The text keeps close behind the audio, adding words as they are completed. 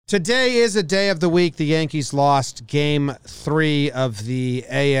Today is a day of the week. The Yankees lost Game 3 of the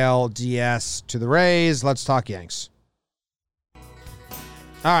ALDS to the Rays. Let's talk Yanks. All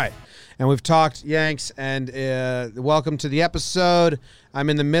right. And we've talked Yanks, and welcome to the episode. I'm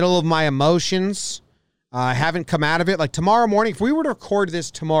in the middle of my emotions. I haven't come out of it. Like tomorrow morning, if we were to record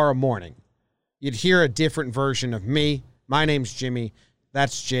this tomorrow morning, you'd hear a different version of me. My name's Jimmy.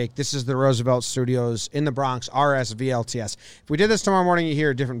 That's Jake. This is the Roosevelt Studios in the Bronx, RSVLTS. If we did this tomorrow morning, you hear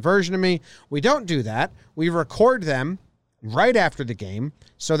a different version of me. We don't do that. We record them right after the game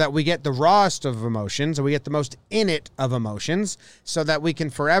so that we get the rawest of emotions and we get the most in it of emotions so that we can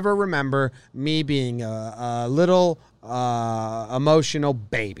forever remember me being a little emotional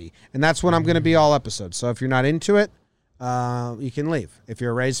baby. And that's what I'm going to be all episode. So if you're not into it, you can leave. If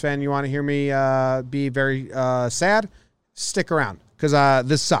you're a Rays fan, you want to hear me be very sad, stick around. Because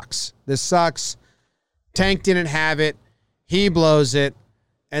this sucks. This sucks. Tank didn't have it. He blows it.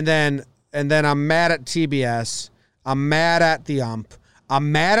 And then I'm mad at TBS. I'm mad at the ump.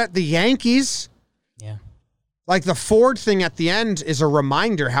 I'm mad at the Yankees. Yeah. Like the Ford thing at the end is a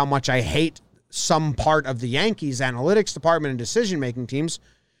reminder how much I hate some part of the Yankees analytics department and decision-making teams.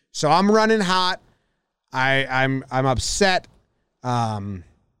 So I'm running hot. I'm upset.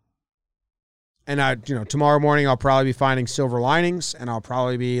 And tomorrow morning I'll probably be finding silver linings, and I'll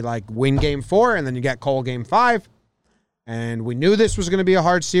probably be like win Game 4, and then you get Cole Game 5. And we knew this was going to be a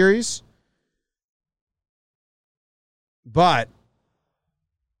hard series, but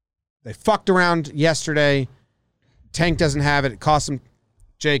they fucked around yesterday. Tank doesn't have it. It cost him.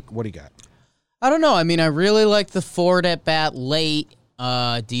 Jake, what do you got? I don't know. I mean, I really like the Ford at bat late.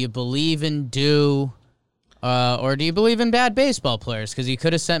 Do you believe in or do you believe in bad baseball players? Because you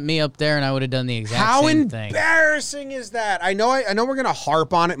could have sent me up there and I would have done the exact same thing. How embarrassing is that? I know we're going to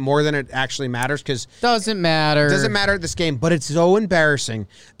harp on it more than it actually matters because doesn't matter. It doesn't matter at this game, but it's so embarrassing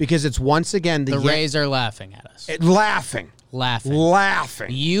because it's once again the Rays are laughing at us. Laughing.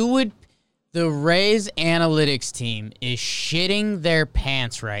 The Rays analytics team is shitting their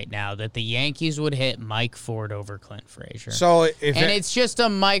pants right now that the Yankees would hit Mike Ford over Clint Frazier. It's just a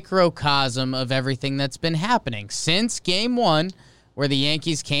microcosm of everything that's been happening since Game 1, where the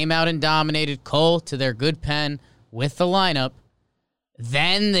Yankees came out and dominated Cole to their good pen with the lineup.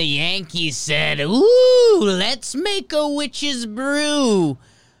 Then the Yankees said, "Ooh, let's make a witch's brew."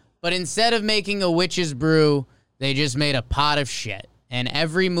 But instead of making a witch's brew, they just made a pot of shit. And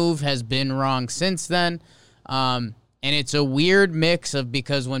every move has been wrong since then. And it's a weird mix of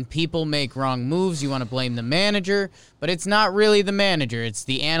because when people make wrong moves, you want to blame the manager. But it's not really the manager. It's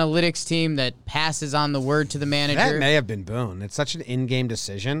the analytics team that passes on the word to the manager. That may have been Boone. It's such an in-game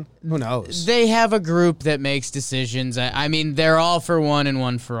decision. Who knows? They have a group that makes decisions. I mean, they're all for one and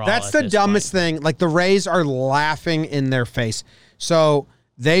one for all. That's the dumbest thing. Like, the Rays are laughing in their face. So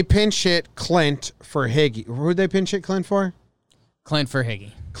they pinch hit Clint for Higgy. Who did they pinch hit Clint for? Clint for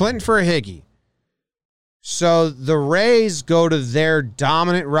Higgy. So the Rays go to their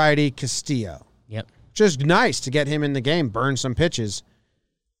dominant righty, Castillo. Yep. Just nice to get him in the game, burn some pitches.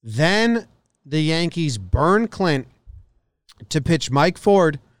 Then the Yankees burn Clint to pitch Mike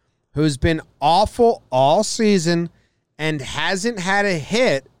Ford, who's been awful all season and hasn't had a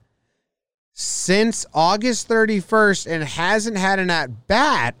hit since August 31st and hasn't had an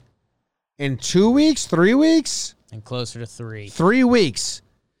at-bat in 2 weeks, 3 weeks? And closer to 3. 3 weeks.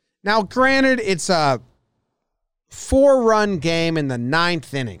 Now, granted, it's a 4-run game in the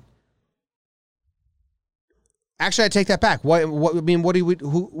 9th inning. Actually, I take that back. They're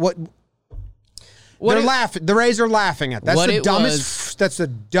laughing. The Rays are laughing at. That's the dumbest.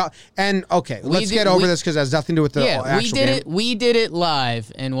 And okay, let's get over this because it has nothing to do with the actual game. We did it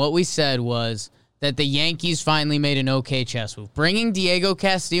live, and what we said was that the Yankees finally made an okay chess move. Bringing Diego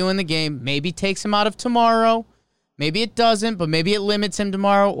Castillo in the game maybe takes him out of tomorrow. Maybe it doesn't, but maybe it limits him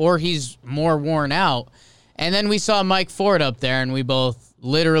tomorrow, or he's more worn out. And then we saw Mike Ford up there, and we both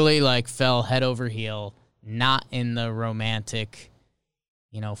literally fell head over heel, not in the romantic,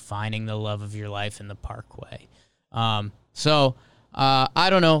 finding the love of your life in the parkway. So I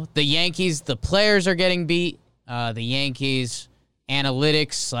don't know. The Yankees, the players are getting beat. The Yankees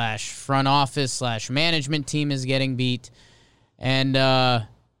analytics / front office / management team is getting beat. And I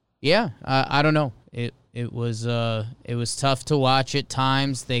don't know. It was tough to watch at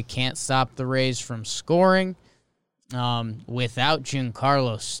times. They can't stop the Rays from scoring. Without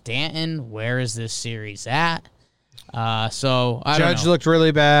Giancarlo Stanton, where is this series at? So I don't know. Judge looked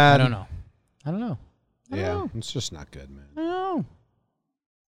really bad. I don't know. Yeah, it's just not good, man. I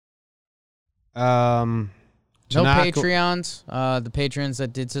don't know. No Patreons. The Patreons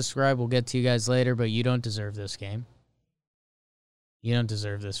that did subscribe, we'll get to you guys later, but you don't deserve this game. You don't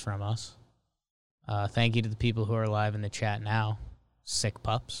deserve this from us. Thank you to the people who are live in the chat now. Sick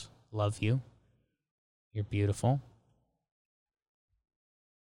pups. Love you. You're beautiful.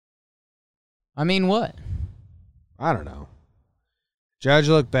 I mean, what? I don't know. Judge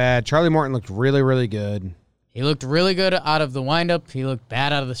looked bad. Charlie Morton looked really, really good. He looked really good out of the windup. He looked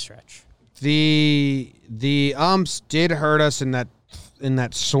bad out of the stretch. The umps did hurt us in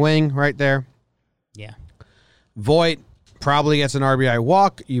that swing right there. Yeah. Voit probably gets an RBI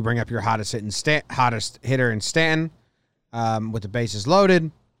walk. You bring up your hottest hitter in Stanton with the bases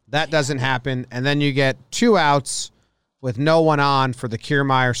loaded. That doesn't happen. And then you get 2 outs with no one on for the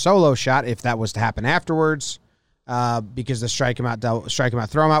Kiermaier solo shot, if that was to happen afterwards, because the strike him out,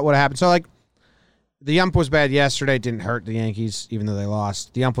 throw him out would have happened. So, like, the ump was bad yesterday. It didn't hurt the Yankees, even though they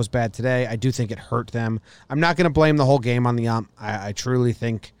lost. The ump was bad today. I do think it hurt them. I'm not going to blame the whole game on the ump. I truly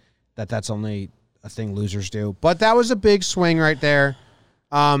think that's only a thing losers do. But that was a big swing right there.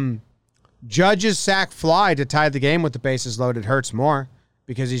 Judge's sac fly to tie the game with the bases loaded hurts more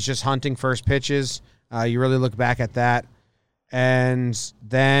because he's just hunting first pitches. You really look back at that. And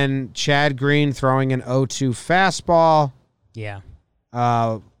then Chad Green throwing an 0-2 fastball. Yeah.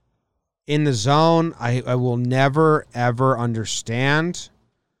 In the zone, I will never, ever understand.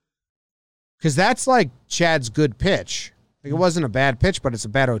 Because that's like Chad's good pitch. Like, it wasn't a bad pitch, but it's a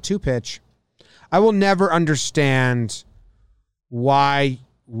bad 0-2 pitch. I will never understand why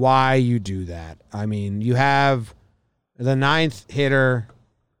you do that. I mean, you have the 9th hitter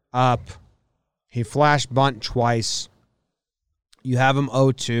up. He flashed bunt twice. You have him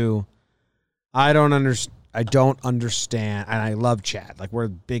 0-2. I don't understand, and I love Chad. Like, we're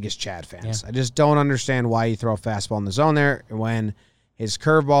the biggest Chad fans. Yeah. I just don't understand why you throw a fastball in the zone there when his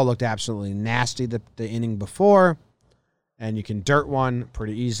curveball looked absolutely nasty the inning before, and you can dirt one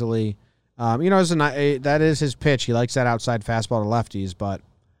pretty easily. That is his pitch. He likes that outside fastball to lefties, but,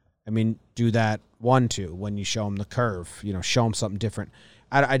 I mean, do that 1-2 when you show him the curve. Show him something different.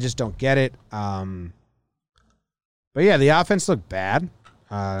 I just don't get it. But, yeah, the offense looked bad.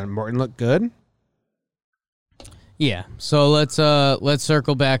 Morton looked good. Yeah, so let's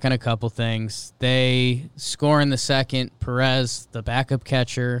circle back on a couple things. They score in the second. Perez, the backup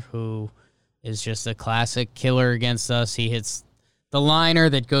catcher, who is just a classic killer against us. He hits the liner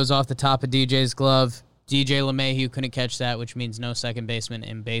that goes off the top of DJ's glove. DJ LeMahieu couldn't catch that, which means no second baseman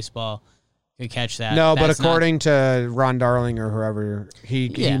in baseball could catch that. No, but according to Ron Darling or whoever, he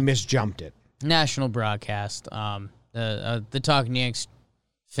misjumped it. National broadcast. The Talking Yanks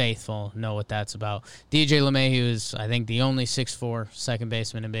faithful know what that's about. DJ LeMahieu is, I think, the only 6'4" second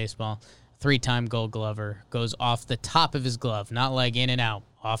baseman in baseball. 3-time Gold Glover. Goes off the top of his glove, not like in and out,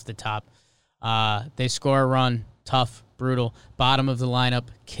 off the top. They score a run. Tough, brutal. Bottom of the lineup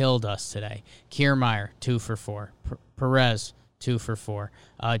killed us today. Kiermaier, 2 for 4. Perez, 2 for 4.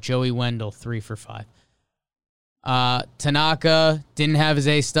 Joey Wendell, 3 for 5. Tanaka didn't have his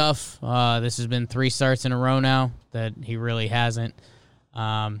A stuff. This has been 3 starts in a row now that he really hasn't.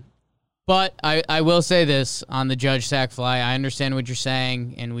 But I will say this on the Judge sac fly. I understand what you're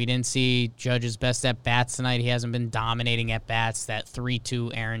saying, and we didn't see Judge's best at-bats tonight. He hasn't been dominating at-bats. That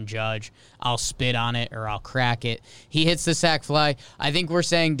 3-2 Aaron Judge, I'll spit on it or I'll crack it. He hits the sac fly. I think we're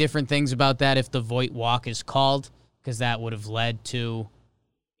saying different things about that if the Voit walk is called, because that would have led to,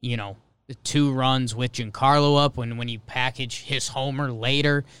 2 runs with Giancarlo up when you package his homer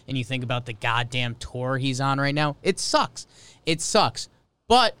later and you think about the goddamn tour he's on right now. It sucks.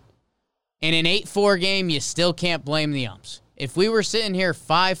 But in an 8-4 game, you still can't blame the umps. If we were sitting here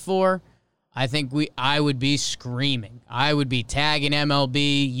 5-4, I think I would be screaming. I would be tagging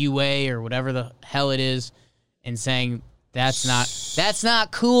MLB, UA, or whatever the hell it is, and saying, that's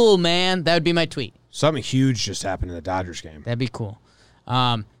not cool, man. That would be my tweet. Something huge just happened in the Dodgers game. That'd be cool.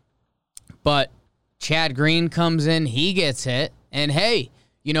 But Chad Green comes in, he gets hit, and hey,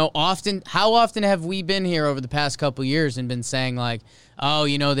 how often have we been here over the past couple years and been saying like, oh,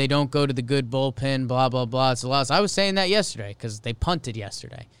 they don't go to the good bullpen, blah, blah, blah, it's a loss. I was saying that yesterday because they punted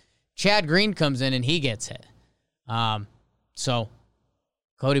yesterday. Chad Green comes in and he gets hit. So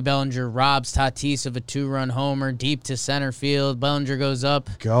Cody Bellinger robs Tatis of a 2-run homer deep to center field. Bellinger goes up.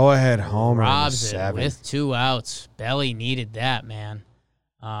 Go ahead, homer. Robs it with 2 outs. Belly needed that, man.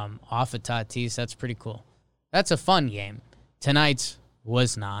 Off of Tatis, that's pretty cool. That's a fun game. Tonight's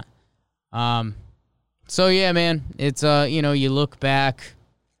was not. So yeah, man, it's you look back.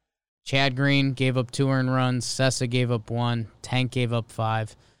 Chad Green gave up 2 earned runs. Sessa gave up 1. Tank gave up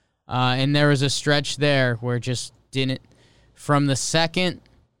 5. And there was a stretch there where it just didn't. From the 2nd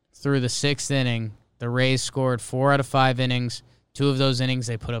through the 6th inning, the Rays scored 4 out of 5 innings. 2 of those innings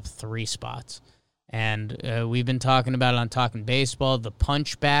they put up 3 spots, And we've been talking about it on Talking Baseball. The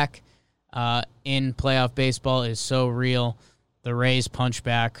punch back in playoff baseball is so real. The Rays punch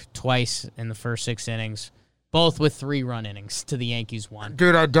back twice in the first 6 innings, both with 3-run innings to the Yankees 1.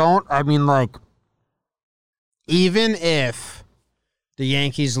 Dude, even if the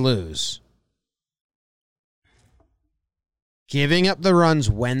Yankees lose, giving up the runs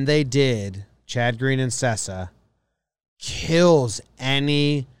when they did, Chad Green and Sessa, kills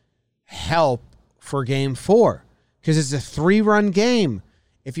any help for Game 4 because it's a 3-run game.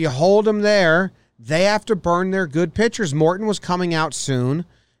 If you hold them there, they have to burn their good pitchers. Morton was coming out soon.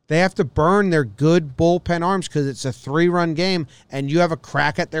 They have to burn their good bullpen arms because it's a 3-run game, and you have a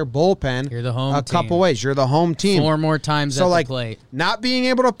crack at their bullpen. You're the home team. team. Couple ways. You're the home team. 4 more times at the plate. Not being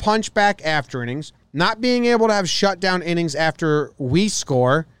able to punch back after innings, not being able to have shutdown innings after we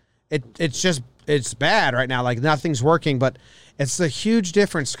score, it's bad right now. Like, nothing's working, but it's a huge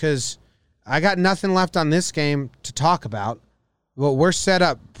difference because I got nothing left on this game to talk about. Well, we're set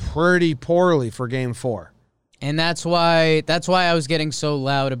up pretty poorly for Game 4. And that's why I was getting so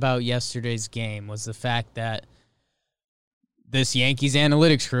loud about yesterday's game, was the fact that this Yankees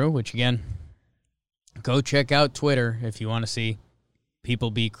analytics crew, which, again, go check out Twitter if you want to see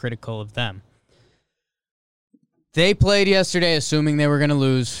people be critical of them. They played yesterday assuming they were going to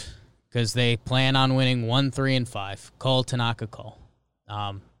lose because they plan on winning 1, 3, and 5. Call Tanaka call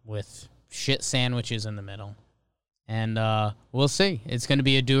with shit sandwiches in the middle. And we'll see. It's going to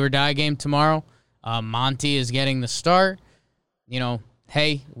be a do-or-die game tomorrow. Monty is getting the start. You know,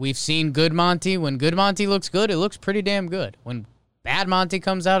 hey, we've seen good Monty. When good Monty looks good, it looks pretty damn good. When bad Monty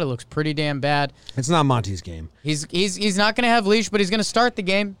comes out, it looks pretty damn bad. It's not Monty's game. He's not going to have leash, but he's going to start the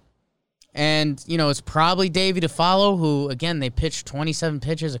game. And, you know, it's probably Davey to follow, who, again, they pitched 27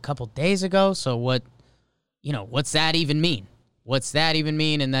 pitches a couple days ago. So what's that even mean? What's that even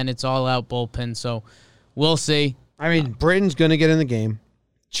mean? And then it's all out bullpen. So we'll see. I mean, Britton's going to get in the game.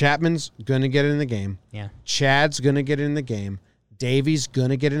 Chapman's going to get in the game. Yeah. Chad's going to get in the game. Davey's going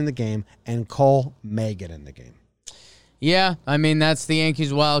to get in the game. And Cole may get in the game. Yeah, I mean, that's the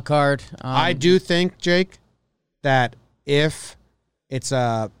Yankees wild card. I do think, Jake, that if it's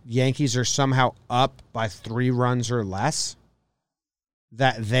Yankees are somehow up by 3 runs or less,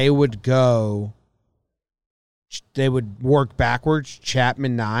 that they would work backwards.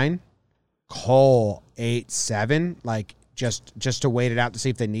 Chapman 9, Cole 8-7, like just to wait it out to see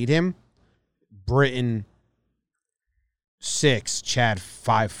if they need him. Britton 6, Chad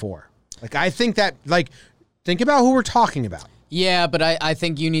 5-4. Like, I think that, like, think about who we're talking about. Yeah, but I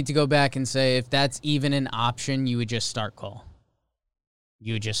think you need to go back and say if that's even an option, you would just start Cole.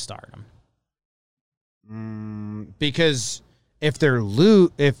 You would just start him. Because if they're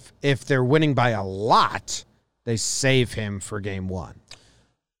if they're winning by a lot, they save him for Game 1.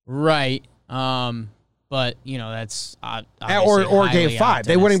 Right. But, you know, that's or Game 5.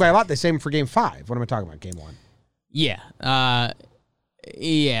 They're winning by a lot, they save him for Game 5. What am I talking about? Game 1. Yeah.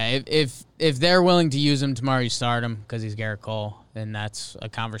 If they're willing to use him tomorrow, you start him because he's Garrett Cole, and that's a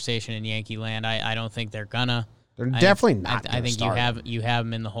conversation in Yankee land. I don't think they're gonna. They're definitely not. I think you have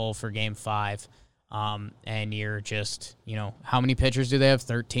him in the hole for Game 5, and you're just, you know, how many pitchers do they have?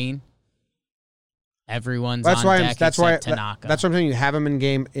 13. Everyone's on deck except Tanaka. That's what I'm saying. You have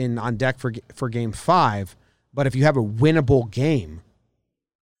him on deck for Game 5, but if you have a winnable game.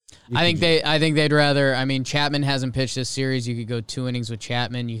 I think they'd rather. I mean, Chapman hasn't pitched this series. You could go 2 innings with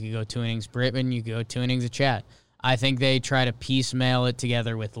Chapman. You could go 2 innings Britman. You could go 2 innings of Chat. I think they try to piecemeal it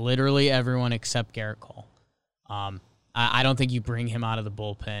together with literally everyone except Garrett Cole. I don't think you bring him out of the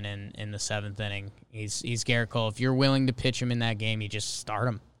bullpen in the 7th inning. He's Garrett Cole. If you're willing to pitch him in that game, you just start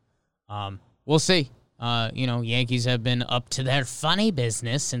him. We'll see. Yankees have been up to their funny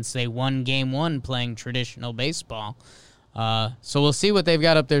business since they won Game 1 playing traditional baseball. So we'll see what they've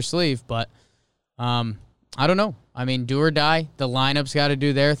got up their sleeve, but I don't know. I mean, do or die. The lineup's got to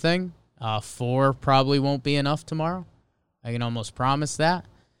do their thing. 4 probably won't be enough tomorrow. I can almost promise that.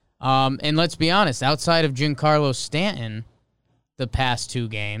 And let's be honest, outside of Giancarlo Stanton, the past 2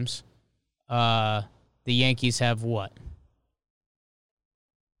 games, the Yankees have what?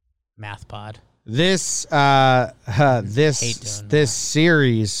 Math pod. This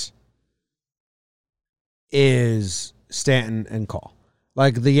series is Stanton and Cole.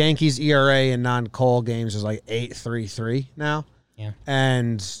 Like, the Yankees ERA in non-Cole games is like 8.33 now. Yeah.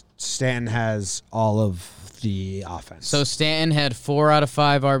 And Stanton has all of the offense. So Stanton had 4 out of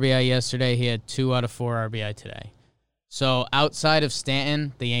 5 RBI yesterday. He had 2 out of 4 RBI today. So outside of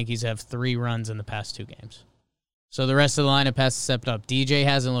Stanton, the Yankees have 3 runs in the past 2 games. So the rest of the lineup has to step up. DJ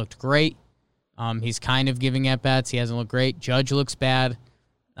hasn't looked great. He's kind of giving at-bats. He hasn't looked great. Judge looks bad.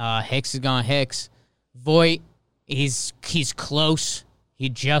 Hicks has gone Hicks. Voit, he's close. He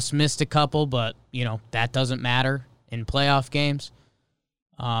just missed a couple, but, that doesn't matter in playoff games.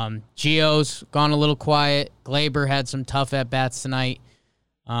 Gio's gone a little quiet. Glaber had some tough at-bats tonight.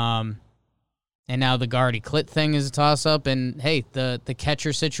 And now the Gardy Clit thing is a toss-up. And, hey, the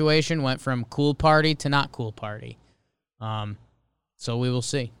catcher situation went from cool party to not cool party. So we will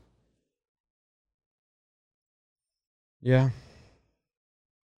see. Yeah.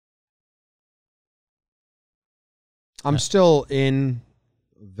 I'm still in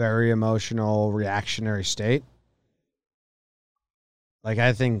a very emotional, reactionary state.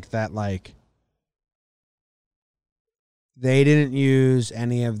 I think that, they didn't use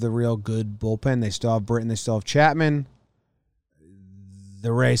any of the real good bullpen. They still have Britton. They still have Chapman.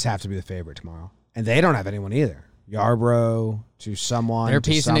 The Rays have to be the favorite tomorrow. And they don't have anyone either. Yarbrough to someone. They're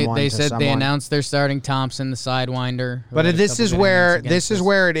piecing it. They said they announced they're starting Thompson, the Sidewinder. But this is where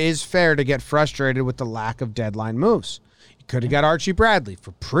it is fair to get frustrated with the lack of deadline moves. You could have got Archie Bradley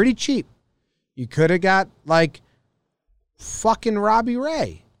for pretty cheap. You could have got fucking Robbie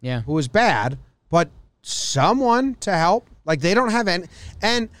Ray, who was bad, but someone to help. They don't have any,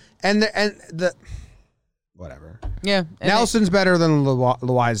 and the whatever. Yeah, Nelson's better than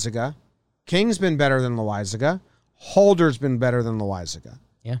Loaizaga. King's been better than Loaizaga. Holder's been better than Loaizaga.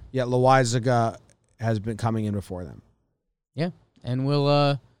 Yeah. Yet Loaizaga has been coming in before them. Yeah. And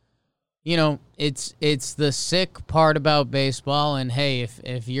we'll it's the sick part about baseball, and hey,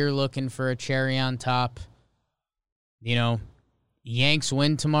 if you're looking for a cherry on top, Yanks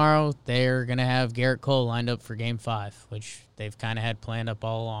win tomorrow, they're gonna have Garrett Cole lined up for Game 5, which they've kind of had planned up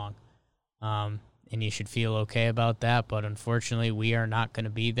all along. And you should feel okay about that, but unfortunately we are not going to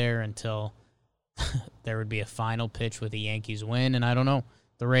be there until there would be a final pitch with a Yankees win, and I don't know.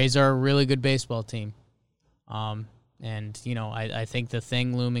 The Rays are a really good baseball team. I think the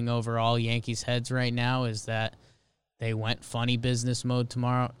thing looming over all Yankees' heads right now is that they went funny business mode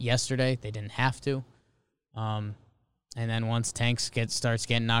yesterday. They didn't have to. And then once Tank starts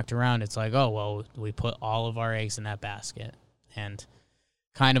getting knocked around, it's like, oh, well, we put all of our eggs in that basket. And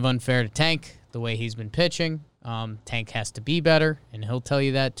kind of unfair to Tank, the way he's been pitching. Tank has to be better, and he'll tell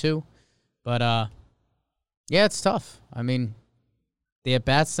you that too. But, yeah, it's tough. I mean, the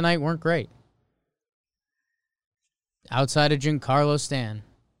at-bats tonight weren't great. Outside of Giancarlo Stan,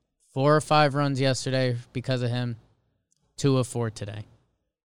 4 or 5 runs yesterday because of him, 2 of 4 today.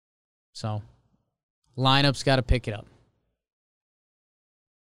 So, lineup's got to pick it up.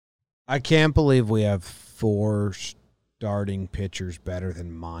 I can't believe we have 4 starting pitchers better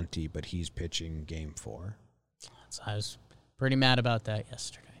than Monty, but he's pitching Game 4. So I was pretty mad about that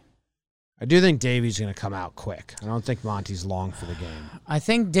yesterday. I do think Davey's going to come out quick. I don't think Monty's long for the game. I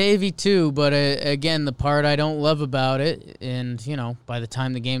think Davey too, but again, the part I don't love about it, and by the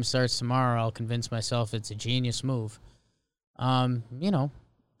time the game starts tomorrow, I'll convince myself it's a genius move.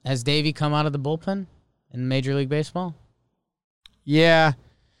 Has Davey come out of the bullpen in Major League Baseball? Yeah,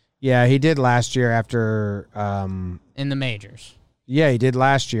 he did last year after in the majors. Yeah, he did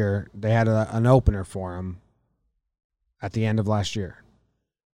last year. They had an opener for him at the end of last year.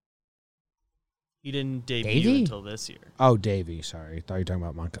 He didn't debut until this year. Oh, Davey. Sorry. I thought you were talking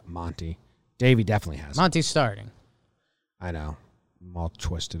about Monty. Davey definitely has. Monty's starting. I know. I'm all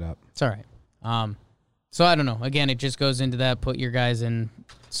twisted up. It's all right. So I don't know. Again, it just goes into that. Put your guys in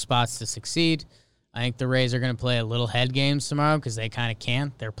spots to succeed. I think the Rays are going to play a little head games tomorrow because they kind of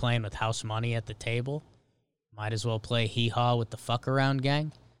can't. They're playing with house money at the table. Might as well play hee-haw with the fuck-around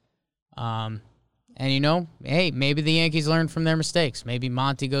gang. And, hey, maybe the Yankees learn from their mistakes. Maybe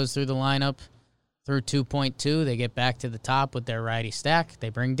Monty goes through the lineup through 2.2. They get back to the top with their righty stack. They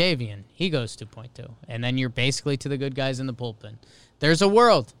bring Davey in. He goes 2.2. And then you're basically to the good guys in the bullpen. There's a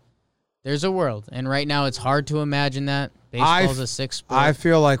world. And right now it's hard to imagine that. Baseball's a sick sport. I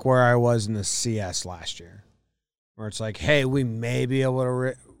feel like where I was in the CS last year, where it's like, hey, we may be able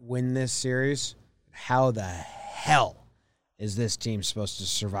to win this series. How the hell is this team supposed to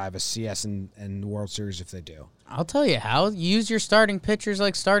survive a CS and World Series if they do? I'll tell you how. Use your starting pitchers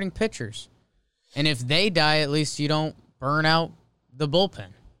like starting pitchers. And if they die, at least you don't burn out the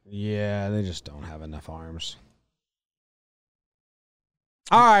bullpen. Yeah, they just don't have enough arms.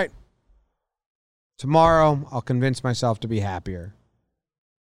 All right. Tomorrow, I'll convince myself to be happier.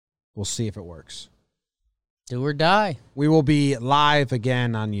 We'll see if it works. Do or die. We will be live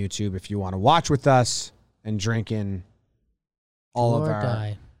again on YouTube if you want to watch with us and drink in all of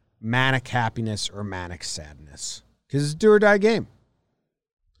our manic happiness or manic sadness. Because it's a do or die game.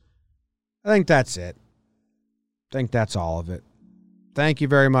 I think that's it. I think that's all of it. Thank you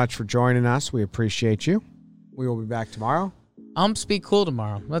very much for joining us. We appreciate you. We will be back tomorrow. Umps be cool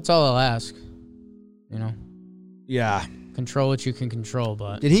tomorrow. That's all I'll ask. You know? Yeah. Control what you can control,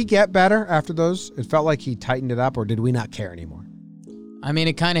 but... Did he get better after those? It felt like he tightened it up, or did we not care anymore? I mean,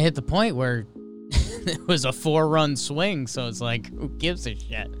 it kind of hit the point where it was a 4-run swing, so it's like, who gives a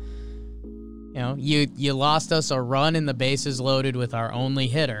shit? You know, you lost us a run in the bases loaded with our only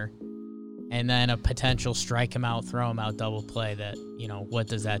hitter, and then a potential strike him out, throw him out double play that, you know, what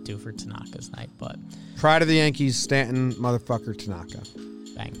does that do for Tanaka's night? But Pride of the Yankees, Stanton, motherfucker, Tanaka.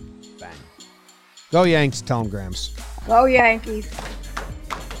 bang. Bang. Go Yanks, tell him, Grams. Go Yankees.